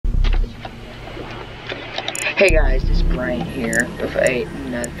Hey guys, this is Brian here with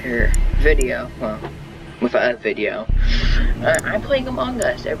another video. Well, with a video. I'm playing Among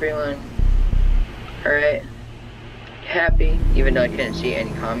Us, everyone. Alright. Happy, even though I couldn't see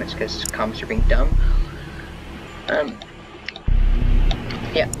any comments because comments are being dumb.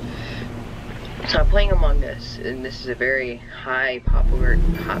 Yeah. So I'm playing Among Us, and this is a very popular.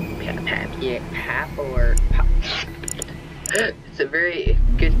 It's a very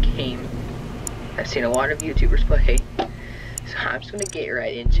good game. I've seen a lot of YouTubers play, so I'm just gonna get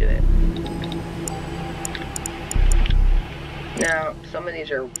right into it. Now, some of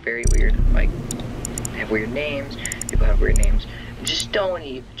these are very weird, like, they have weird names, people have weird names. Just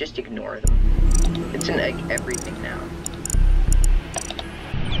just ignore them. It's in, like, everything now.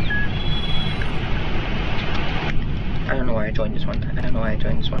 I don't know why I joined this one.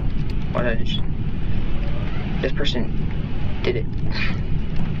 Why did I just... This person did it.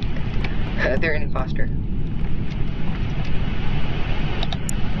 They're an imposter.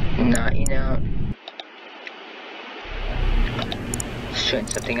 Not, you know. Showing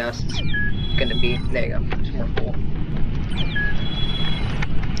something else. It's gonna be. There you go. It's more cool.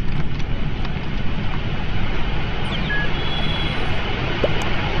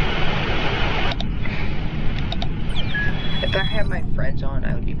 If I had my friends on,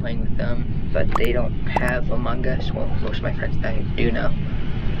 I would be playing with them, but they don't have Among Us. Well, most of my friends I do know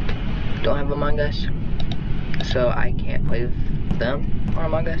don't have Among Us, so I can't play with them on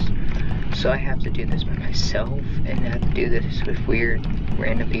Among Us. So I have to do this by myself, and I have to do this with weird,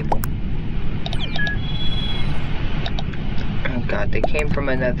 random people. Oh god, they came from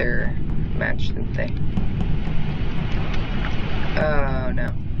another match, didn't they? Oh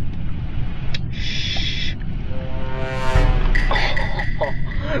no. Shh.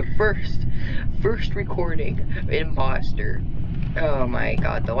 First recording, imposter. Oh my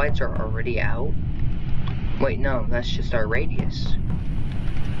god, the lights are already out. Wait, no, that's just our radius.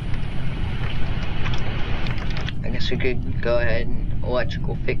 I guess we could go ahead and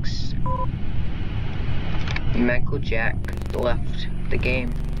electrical fix. Michael Jack left the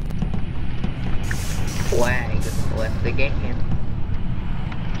game. Flag left the game.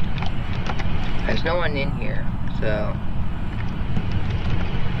 There's no one in here, so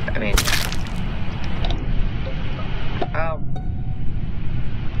I mean, oh,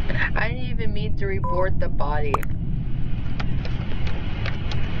 I didn't even mean to report the body.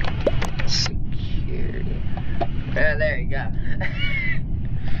 Security. There you go.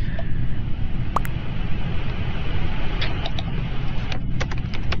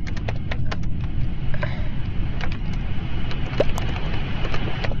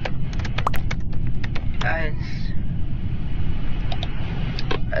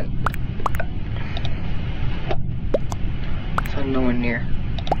 So no one near.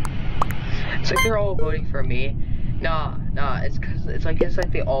 It's like they're all voting for me. Nah, it's cause it's like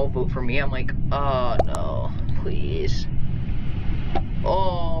they all vote for me. I'm like, oh no, please.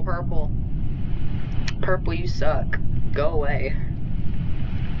 Oh, purple. Purple, you suck. Go away.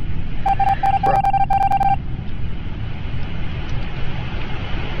 Bro.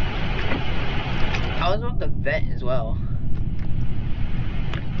 I was on the vent as well.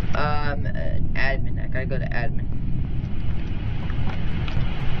 Admin. I gotta go to admin.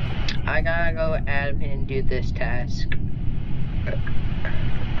 I gotta go admin and do this task.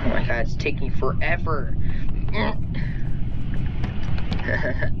 Oh my god, it's taking forever.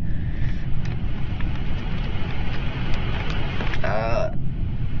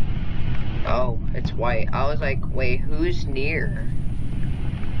 Oh, it's white. I was like, wait, who's near?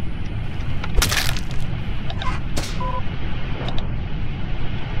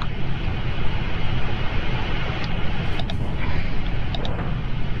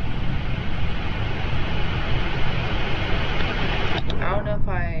 I don't know if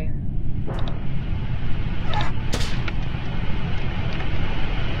I...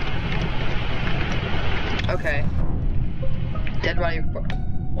 Okay. Dead body report.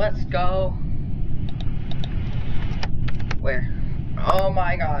 Let's go. Where? Oh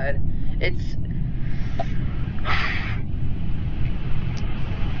my god. It's...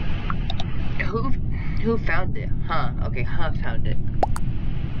 Who found it? Huh. Okay, found it.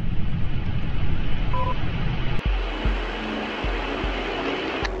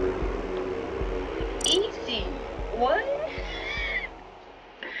 Easy. What?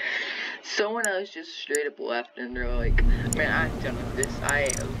 Someone else just straight up left and they're like, man, I'm done with this.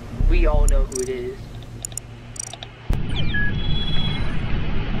 We all know who it is.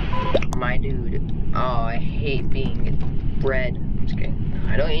 My dude. Oh, I hate being red. I'm just kidding.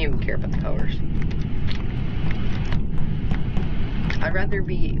 I don't even care about the colors. I'd rather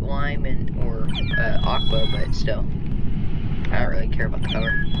be lime or aqua, but still. I don't really care about the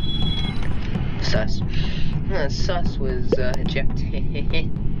color. Sus. Sus was ejected.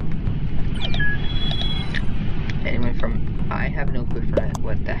 Anyone from... I have no clue for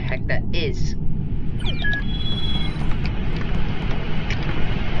what the heck that is.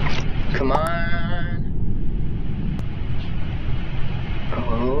 Come on.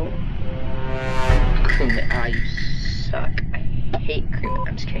 Oh. Crewmate. Ah, you suck. I hate crewmate.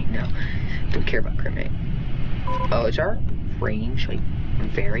 I'm just kidding. No. Don't care about crewmate. Oh, is our range like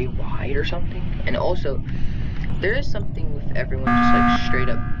very wide or something? And also, there is something with everyone just like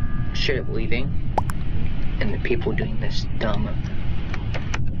straight up leaving. And the people doing this dumb.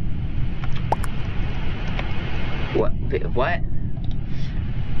 What? What?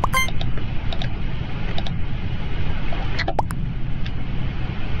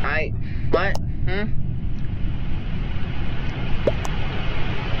 What?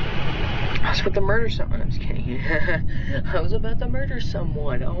 I was about to murder someone. I'm just kidding. I was about to murder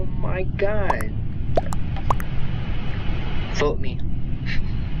someone. Oh my god. Vote me.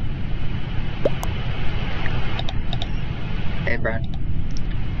 And Brown.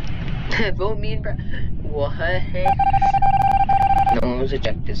 Vote me and Brown. What? No one was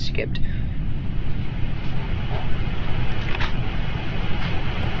ejected, skipped.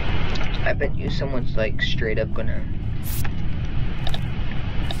 I bet you someone's like straight up gonna...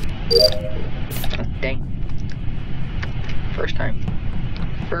 Oh, dang. First time.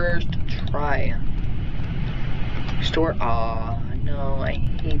 First try. Store. Aw, no, I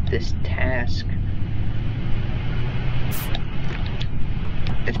hate this task.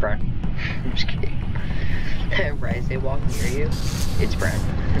 It's Brown. I'm just kidding. Right as they walk near you, it's Brown.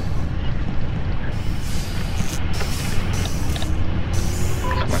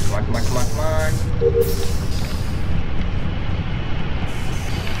 Come on, come on, come on, come on, come on.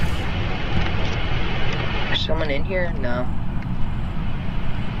 Is someone in here? No.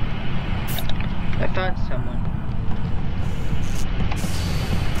 I found someone.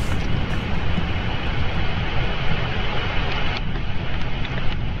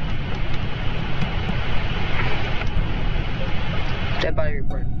 Dead body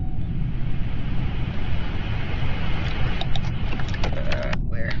report.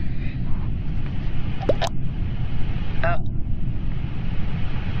 Where? Oh.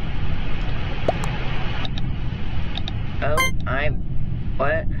 Oh,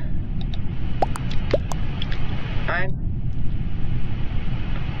 what?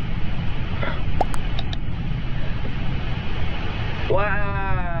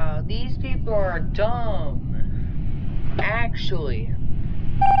 Wow, these people are dumb. Actually.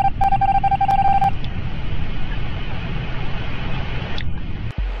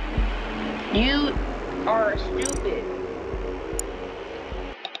 You are stupid.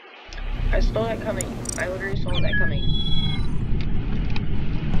 I saw that coming. I literally saw that coming.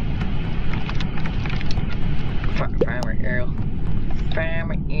 Farmer arrow.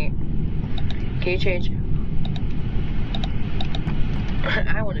 Farmer. Can you change?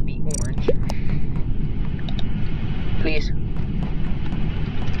 I want to be orange. Please.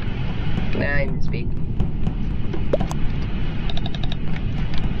 Nah, I didn't speak.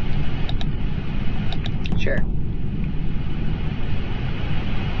 Sure.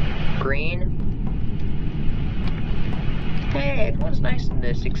 Green. Hey, everyone's nice in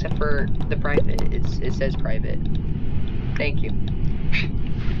this except for the private. It says private. Thank you.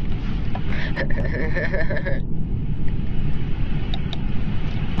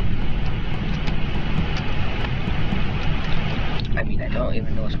 I mean, I don't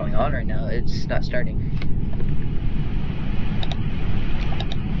even know what's going on right now. It's not starting.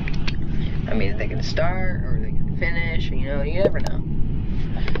 I mean, are they gonna start or are they gonna finish? You know, you never know.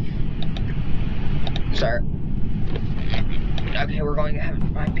 Start. Okay, we're going to have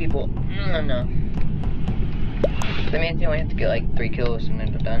 5 people. No. That means you only have to get like 3 kills and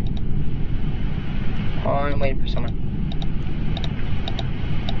then we're done. Oh, I'm waiting for someone.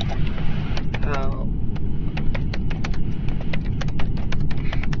 Oh.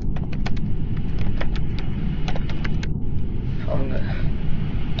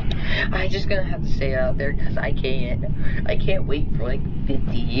 I'm just gonna have to stay out there because I can't wait for like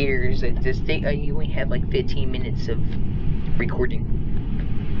 50 years. You only have like 15 minutes of recording.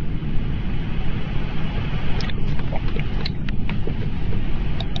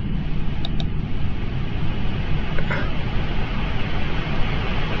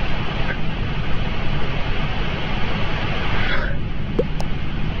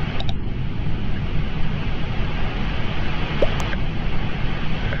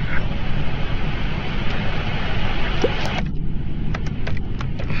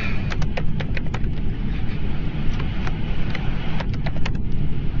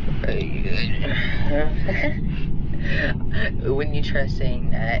 when you try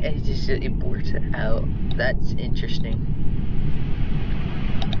saying that, it blurts it out. That's interesting.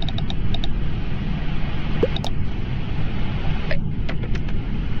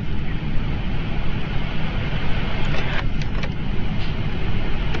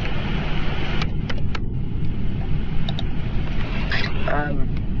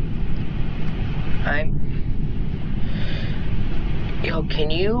 Yo, can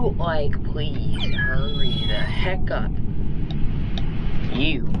you, like, please hurry the heck up?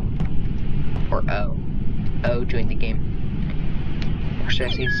 You. Or O. O joined the game. Or should I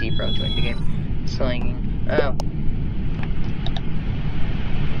say Zebro joined the game? Slanging. Oh.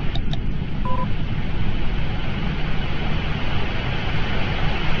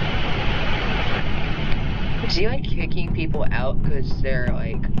 Is he, like, kicking people out because they're,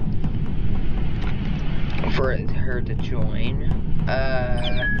 like, for her to join?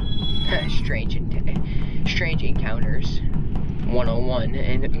 Strange encounters 101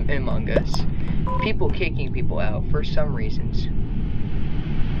 in Among Us. People kicking people out for some reasons.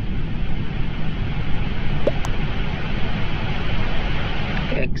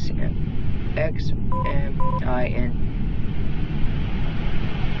 X-M-I-N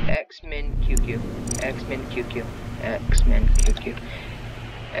X-Men QQ X-Men QQ X-Men QQ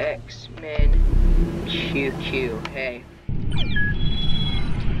X-Men QQ. Hey.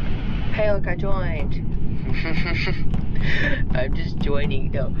 Hey, look, I joined. I'm just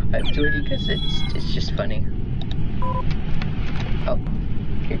joining. No, I'm joining because it's just funny. Oh,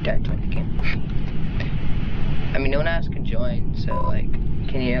 your dad joined the game. I mean, no one else can join, so like,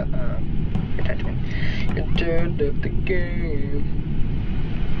 can you? Your dad joined. Your dad left the game.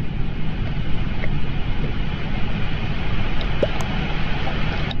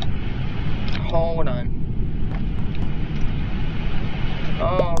 Hold on.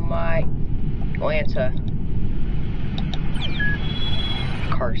 Oh my, Atlanta.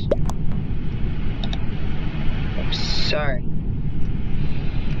 Cars. I'm sorry.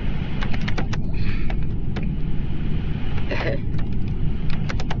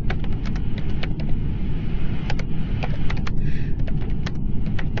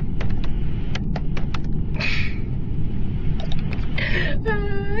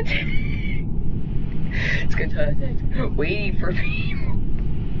 It's good time. Waiting for people.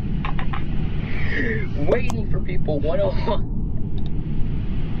 Waiting for people 101.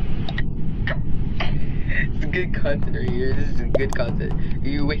 It's good content right here. This is good content.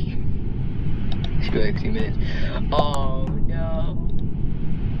 You wait. Should be like 2 minutes. Oh no.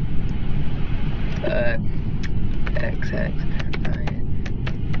 XX.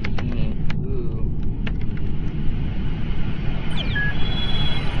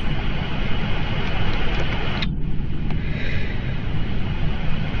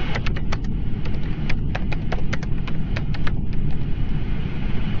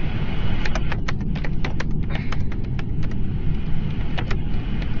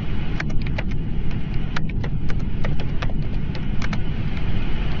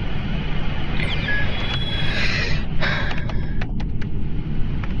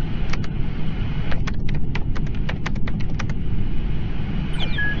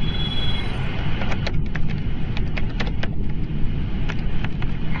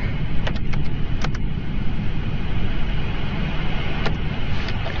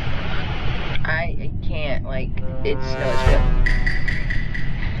 It's good.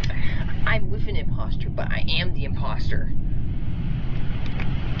 I'm with an imposter, but I am the imposter.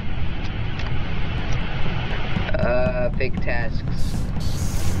 Big tasks.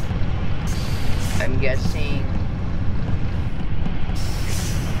 I'm guessing.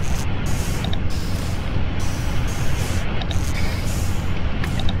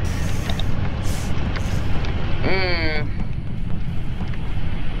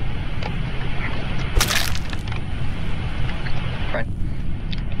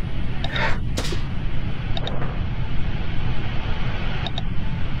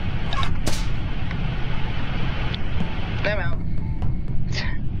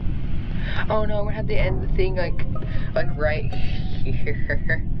 Oh no, I'm gonna have to end the thing like right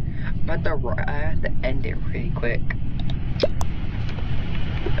here. I have to end it really quick.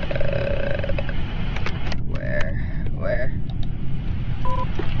 Where?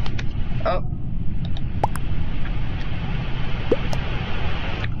 Oh.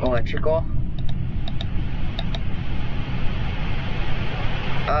 Electrical.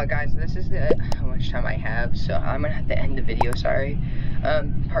 Guys, this is how much time I have, so I'm gonna have to end the video, sorry.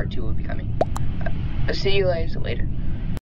 Part 2 will be coming. I'll see you guys later.